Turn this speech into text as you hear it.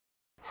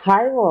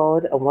Hi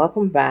world and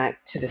welcome back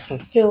to the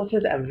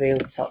Unfiltered and Real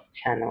Talk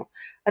channel.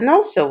 And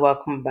also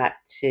welcome back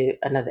to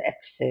another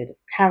episode of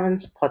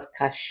Karen's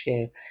podcast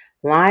show,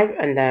 live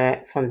and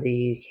direct from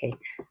the UK.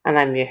 And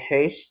I'm your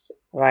host,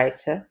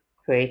 writer,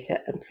 creator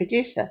and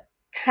producer,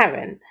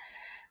 Karen,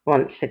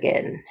 once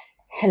again.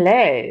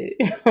 Hello.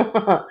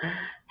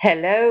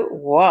 Hello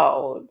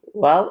world.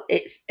 Well,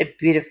 it's a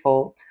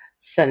beautiful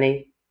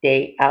sunny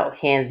day out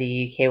here in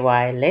the UK where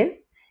I live.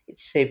 It's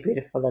so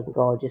beautiful and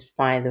gorgeous,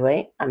 by the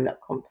way. I'm not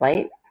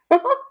complaining.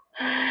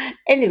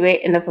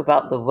 Anyway, enough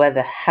about the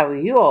weather. How are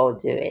you all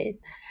doing?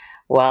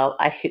 Well,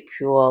 I hope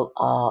you all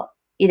are,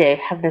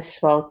 having a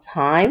swell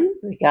time,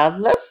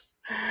 regardless,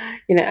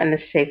 and a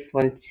safe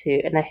one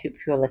too. And I hope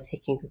you all are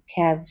taking good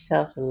care of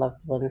yourselves and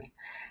loved ones,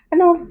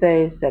 and all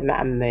those that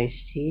matter most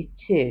to you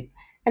too.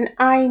 And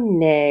I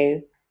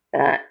know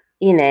that,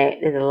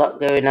 there's a lot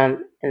going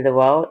on in the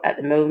world at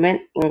the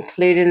moment,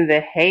 including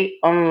the hate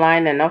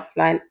online and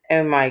offline.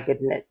 Oh my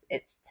goodness,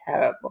 it's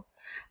terrible.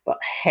 But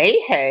hey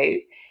ho,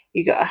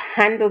 you got to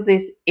handle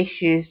these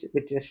issues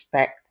with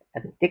respect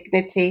and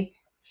dignity,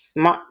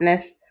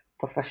 smartness,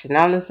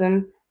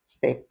 professionalism,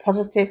 stay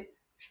positive,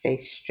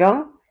 stay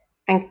strong,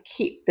 and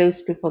keep those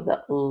people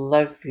that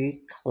love you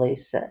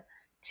closer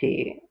to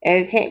you.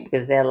 Okay?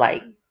 Because they're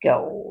like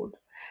gold.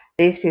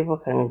 These people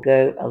can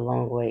go a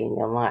long way in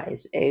your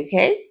lives.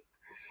 Okay?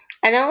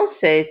 And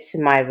also to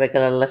my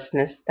regular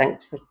listeners,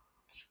 thanks for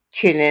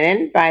tuning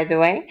in, by the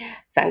way.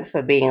 Thanks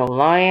for being a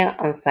lawyer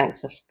and thanks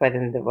for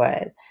spreading the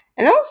word.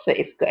 And also,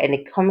 if you've got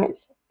any comments,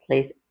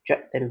 please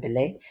drop them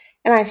below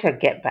and I shall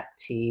get back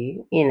to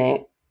you,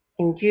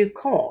 in due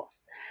course.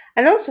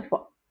 And also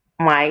for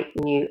my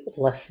new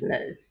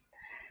listeners,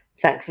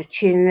 thanks for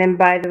tuning in,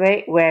 by the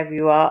way, wherever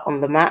you are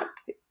on the map.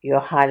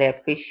 You're highly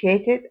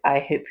appreciated.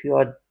 I hope you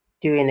are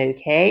doing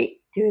okay,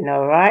 doing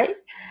all right.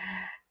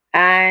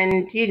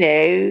 And,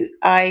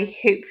 I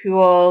hope you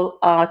all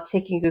are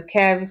taking good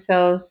care of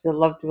yourselves, your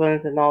loved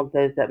ones, and all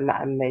those that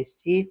matter most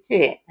to you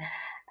too.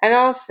 And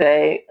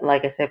also,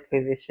 like I said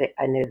previously,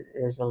 I know that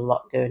there's a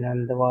lot going on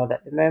in the world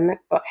at the moment,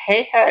 but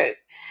hey ho,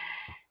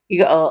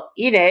 you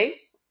gotta,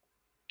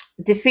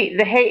 defeat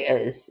the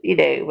haters,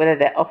 whether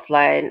they're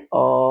offline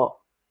or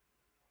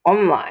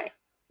online.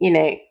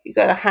 You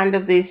gotta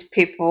handle these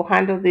people,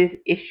 handle these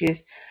issues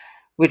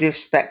with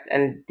respect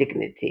and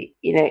dignity.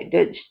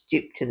 Don't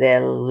stoop to their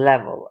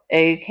level,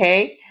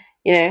 okay?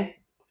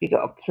 You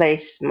got to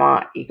play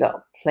smart, you got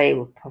to play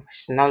with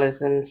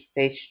professionalism,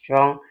 stay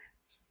strong,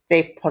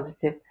 stay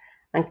positive,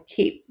 and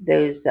keep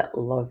those that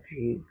love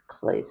you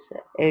closer,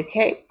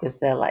 okay? Because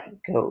they're like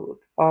gold,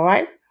 all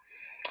right?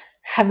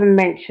 Haven't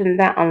mentioned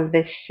that on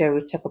this show,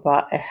 we talk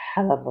about a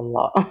hell of a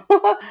lot.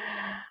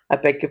 I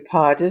beg your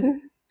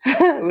pardon.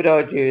 With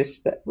all due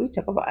respect, we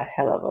talk about a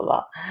hell of a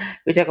lot.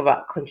 We talk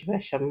about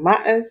controversial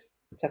matters.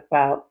 We talk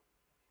about,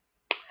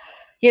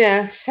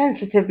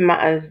 sensitive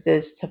matters,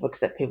 those topics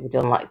that people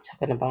don't like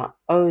talking about.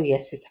 Oh,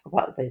 yes, we talk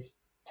about those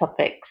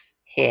topics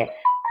here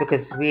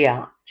because we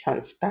are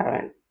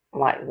transparent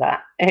like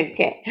that.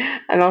 Okay.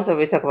 And also,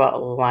 we talk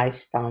about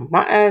lifestyle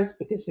matters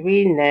because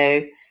we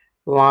know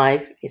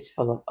life is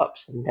full of ups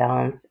and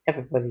downs.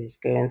 Everybody's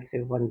going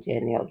through one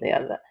journey or the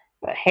other.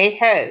 But hey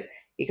ho,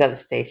 you got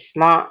to stay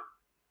smart,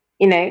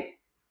 you know,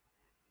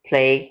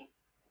 play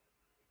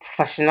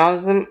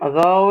professionalism as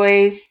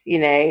always,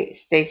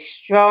 stay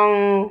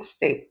strong,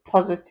 stay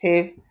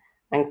positive,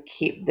 and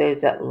keep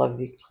those that love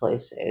you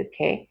closer,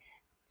 okay?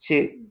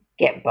 To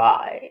get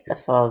by, as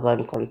far as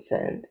I'm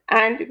concerned.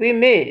 And we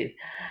move.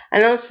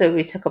 And also,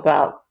 we talk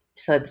about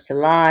celebrity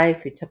life,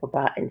 we talk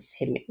about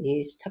entertainment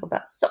news, talk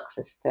about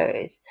success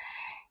stories.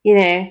 You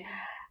know,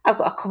 I've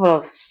got a couple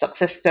of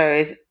success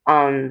stories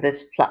on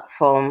this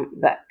platform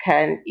that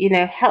can,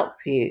 help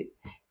you,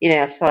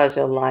 as far as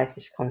your life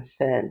is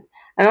concerned.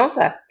 And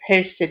also, I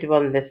posted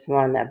one this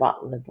morning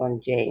about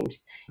LeBron James.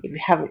 If you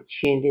haven't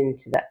tuned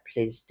into that,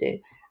 please do.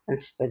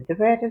 And spread the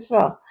word as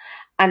well.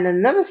 And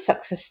another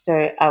success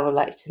story I would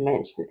like to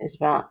mention is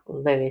about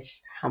Lewis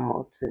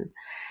Hamilton.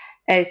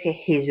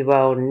 Okay, he's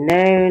well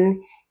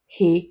known.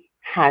 He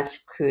has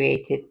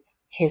created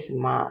his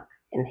mark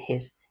in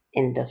his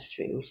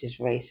industry, which is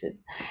racing.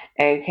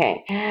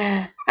 Okay,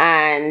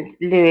 and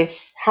Lewis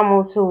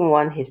Hamilton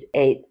won his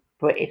eighth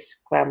British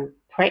Grand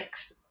Prix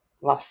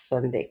last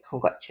Sunday.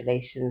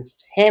 Congratulations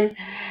to him.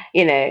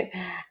 You know,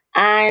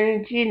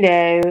 and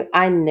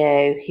I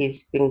know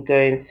he's been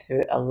going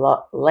through a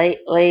lot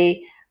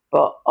lately,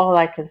 but all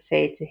I can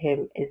say to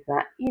him is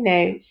that,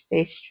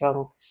 stay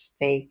strong,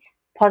 stay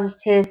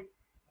positive,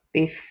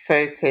 be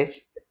focused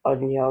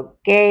on your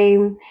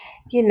game,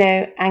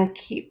 and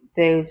keep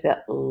those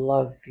that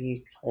love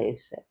you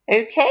closer.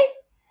 Okay?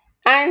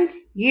 And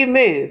you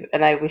move,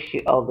 and I wish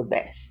you all the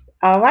best.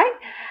 All right?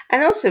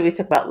 And also, we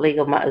talk about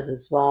legal matters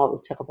as well.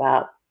 We talk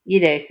about,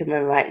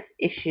 human rights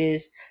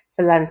issues,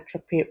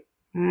 philanthropy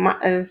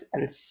matters,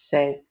 and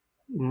so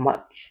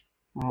much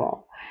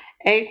more.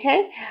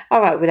 Okay?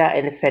 All right, without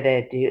any further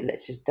ado,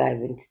 let's just dive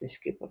into the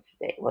scoop of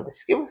today. Well, the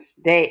scoop of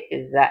today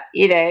is that,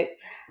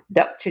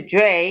 Dr.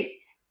 Dre,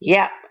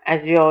 yep,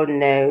 as you all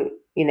know,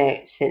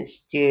 since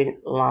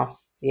June last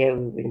year,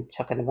 we've been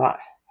talking about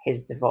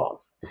his divorce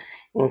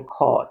in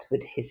court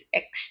with his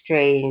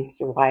estranged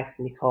wife,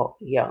 Nicole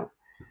Young.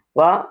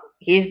 Well,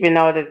 he's been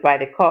ordered by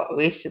the court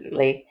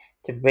recently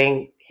to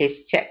bring his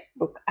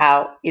checkbook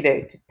out,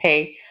 to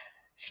pay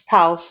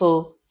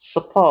spousal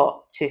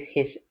support to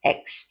his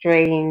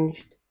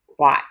estranged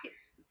wife,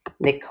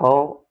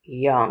 Nicole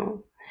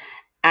Young.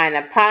 And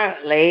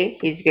apparently,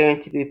 he's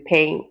going to be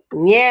paying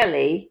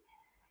nearly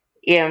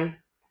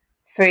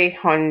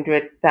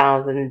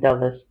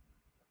 $300,000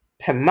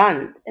 per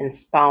month in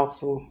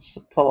spousal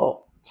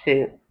support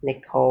to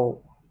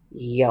Nicole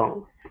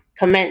Young,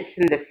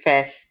 commencing the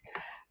 1st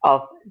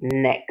of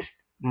next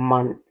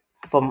month,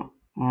 from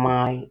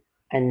my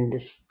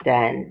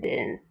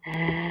understanding.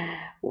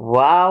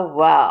 Wow,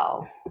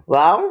 wow.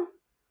 Well,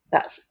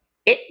 that's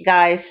it,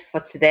 guys,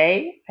 for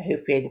today. I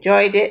hope you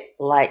enjoyed it.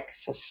 Like,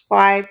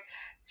 subscribe,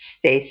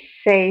 stay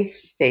safe,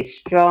 stay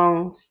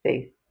strong,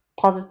 stay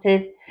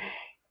positive.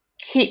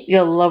 Keep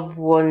your loved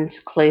ones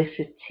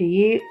closer to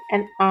you,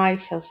 and I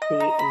shall see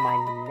you in my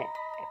next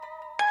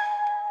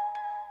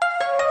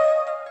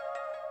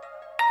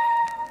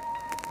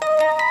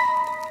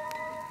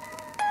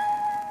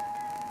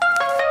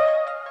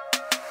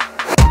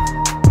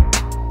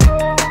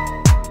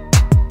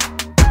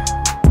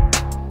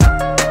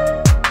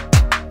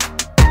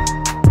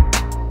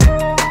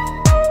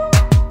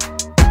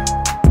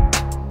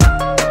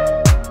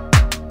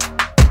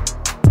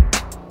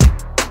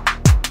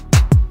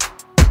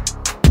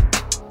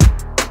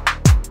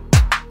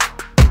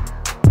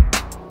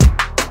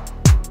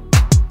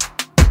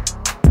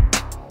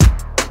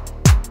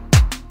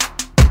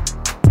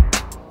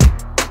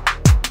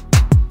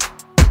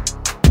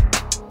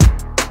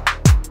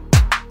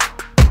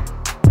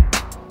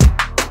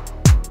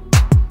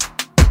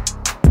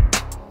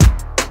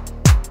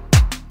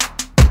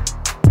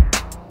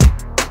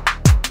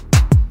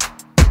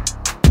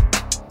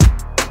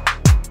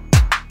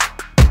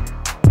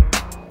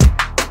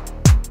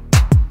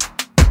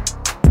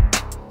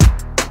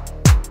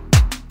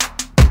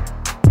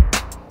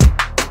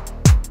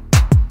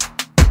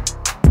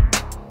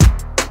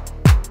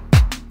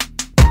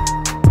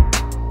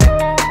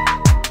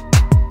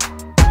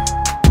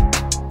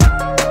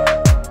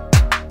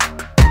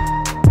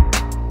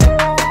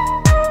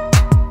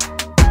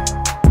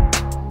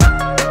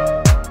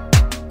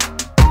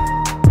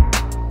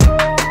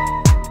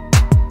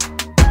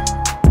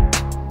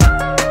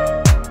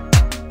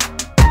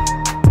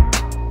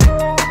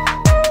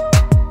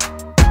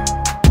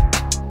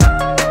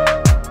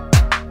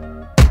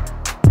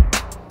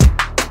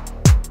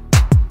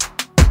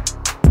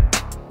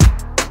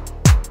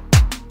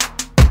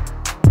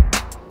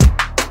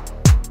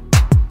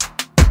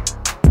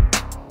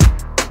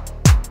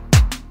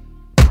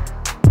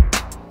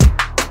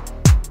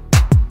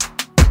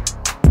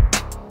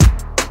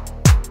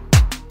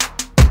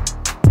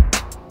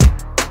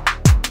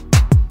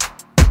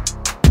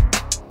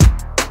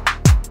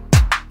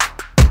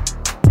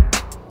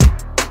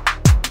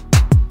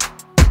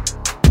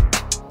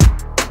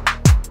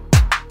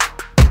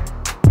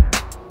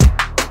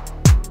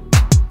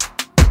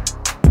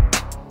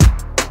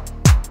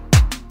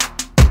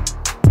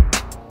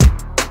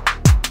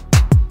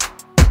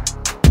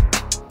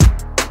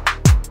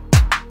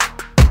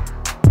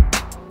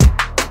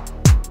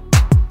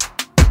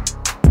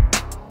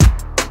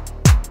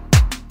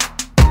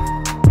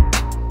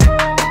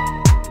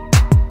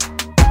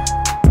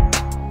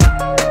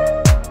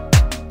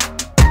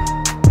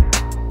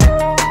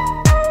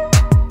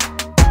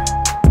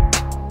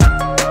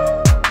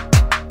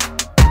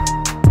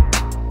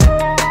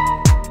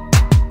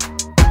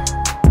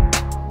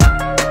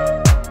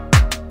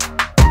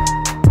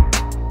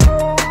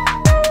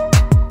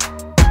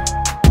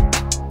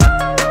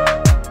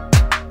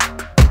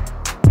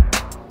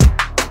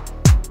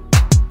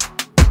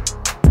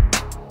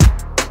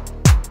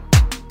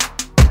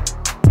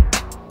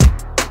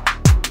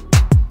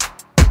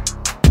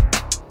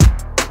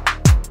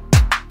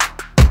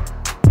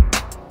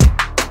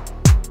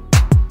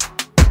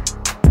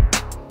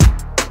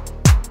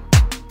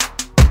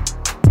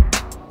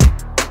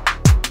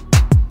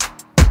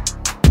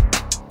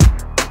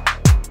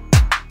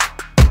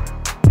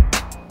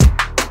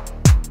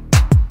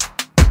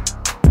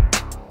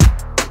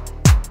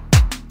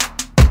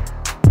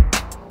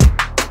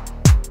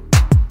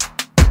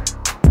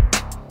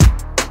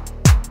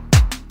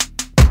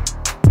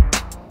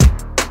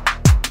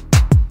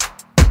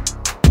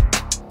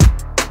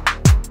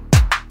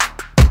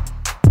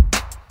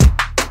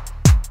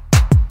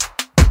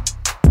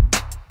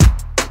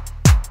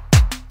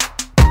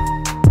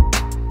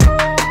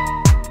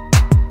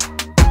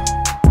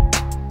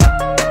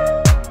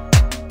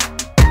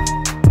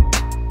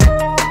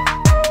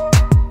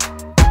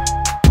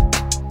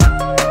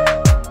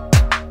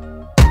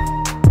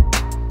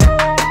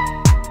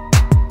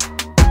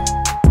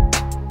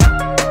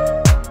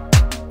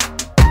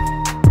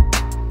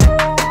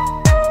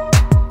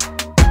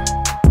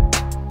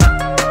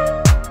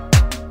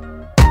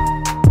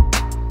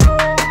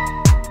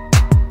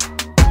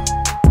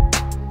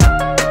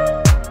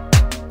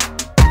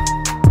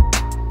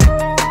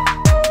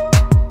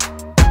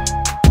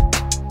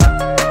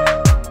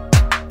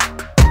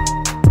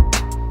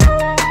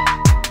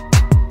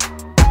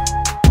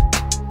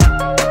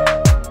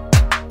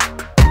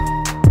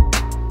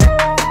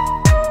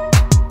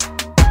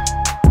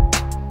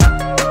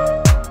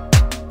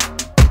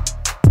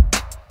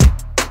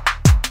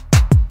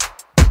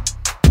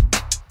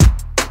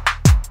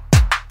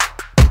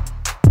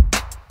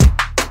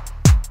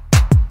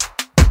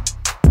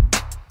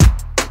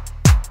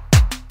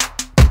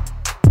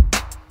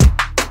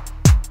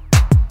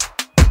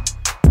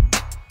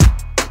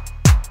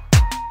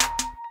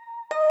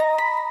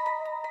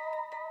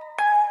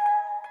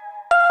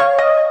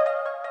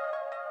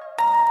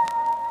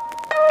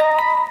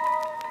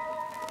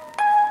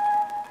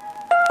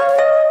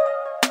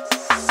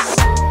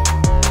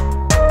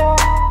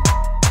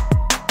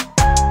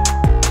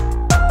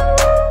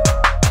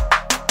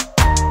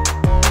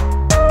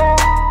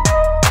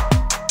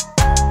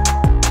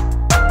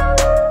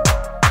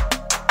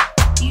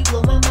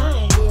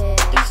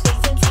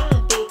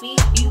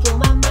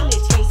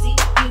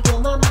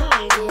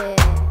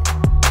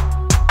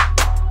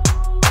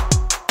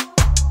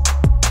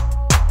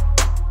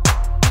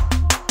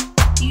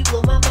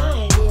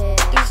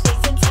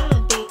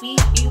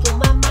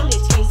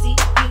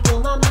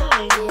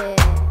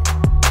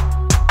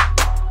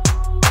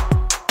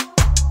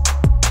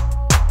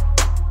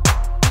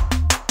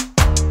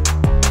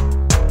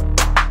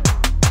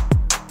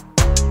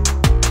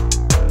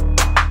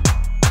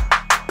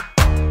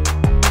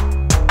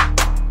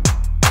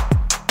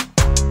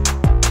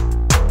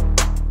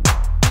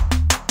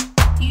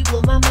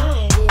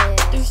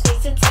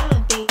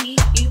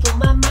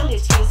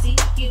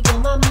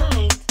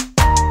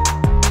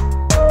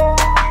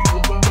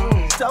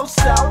So,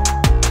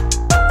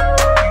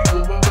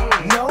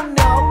 no,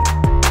 no.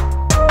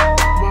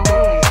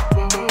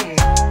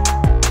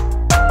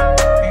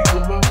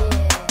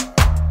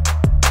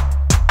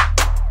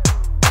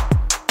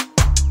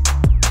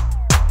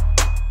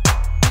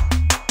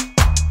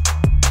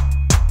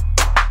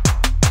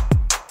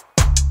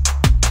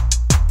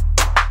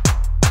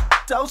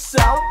 So,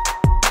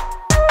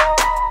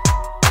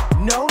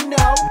 no,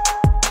 no.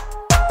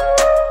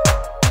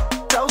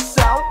 So,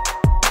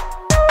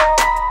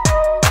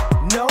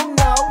 no,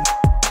 no.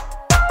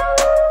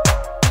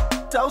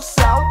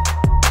 So,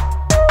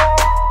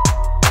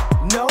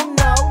 no,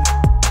 no.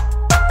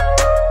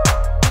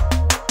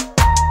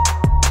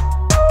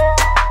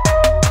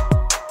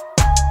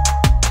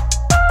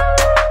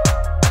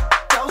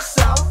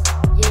 So,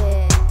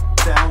 yeah.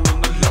 Down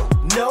on the low.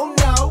 No,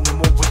 no. No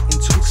more waiting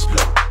to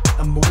explode.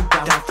 I move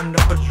down from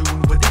the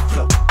balloon where they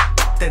float.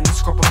 Then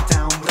scrub them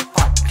down with a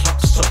fight club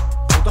soap.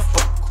 For the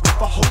folk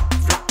with a hope,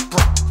 flat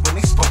broke when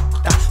they spoke.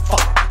 That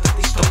fire that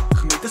they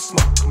stoke made the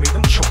smoke, made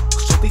them choke.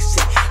 So they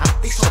sit and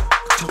they soak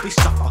till they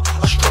suffer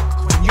a stroke.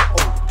 When you're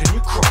old and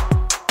you croak.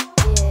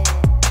 Yeah.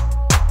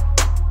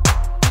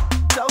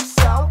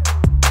 So,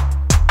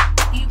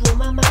 you blow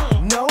my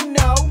mind. No,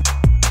 no.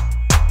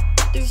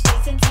 Through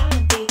space and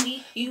time,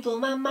 baby. You blow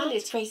my mind,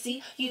 it's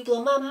crazy. You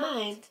blow my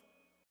mind.